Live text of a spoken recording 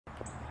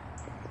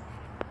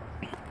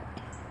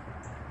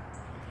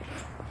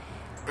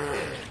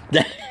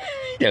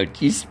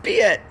Don't you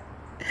spit.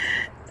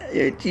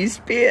 Don't you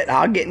spit.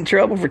 I'll get in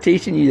trouble for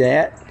teaching you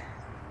that.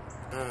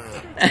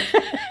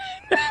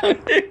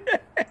 Don't do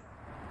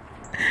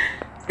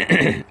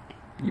that.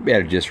 You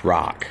better just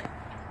rock.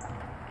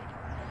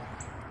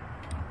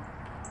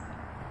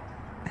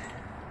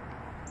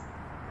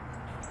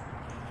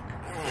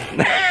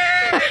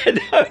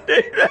 Don't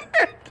do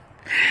that.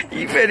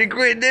 You better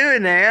quit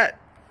doing that.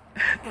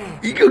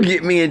 You gonna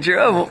get me in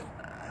trouble.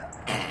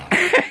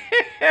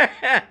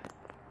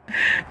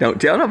 Don't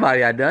tell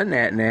nobody I done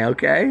that now,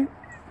 okay?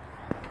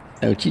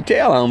 Don't you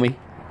tell on me.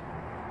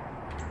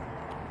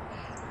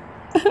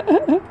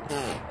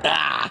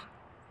 Ah.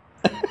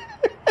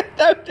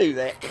 Don't do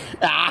that.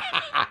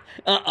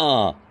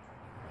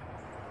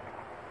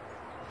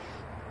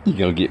 You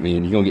gonna get me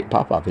and you gonna get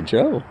Pop-Pop in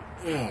trouble.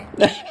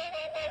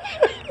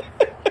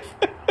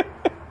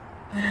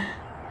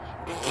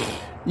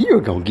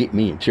 You're gonna get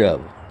me in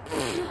trouble.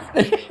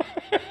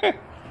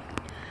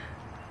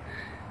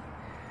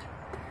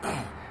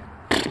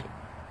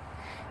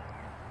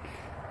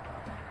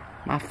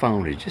 My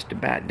phone is just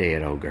about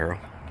dead, old girl.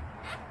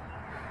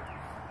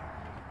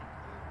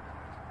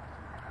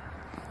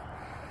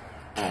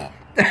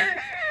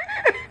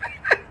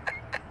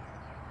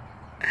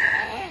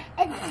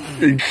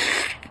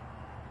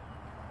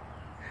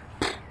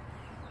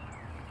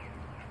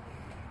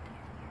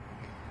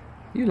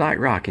 You like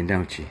rocking,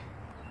 don't you?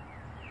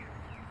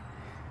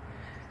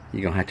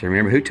 You're gonna have to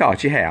remember who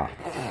taught you how.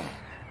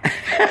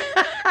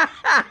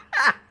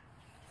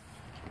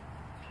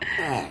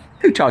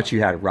 Who taught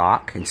you how to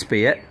rock and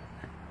spit?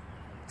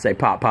 Say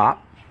pop,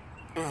 pop.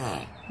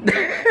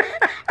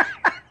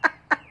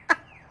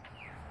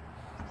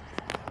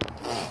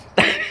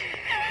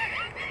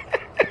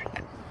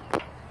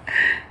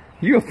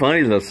 You're a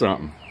funny little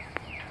something.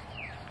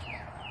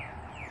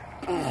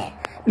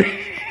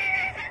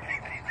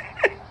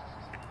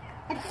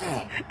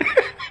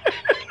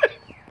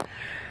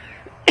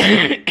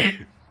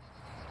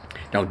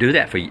 Don't do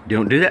that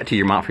don't do that to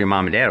your mom, for your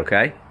mom and dad,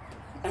 okay?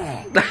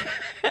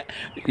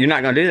 You're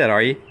not gonna do that,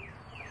 are you?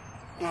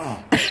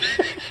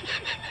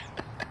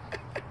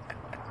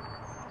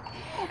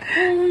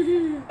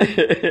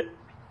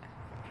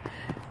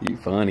 You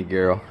funny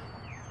girl.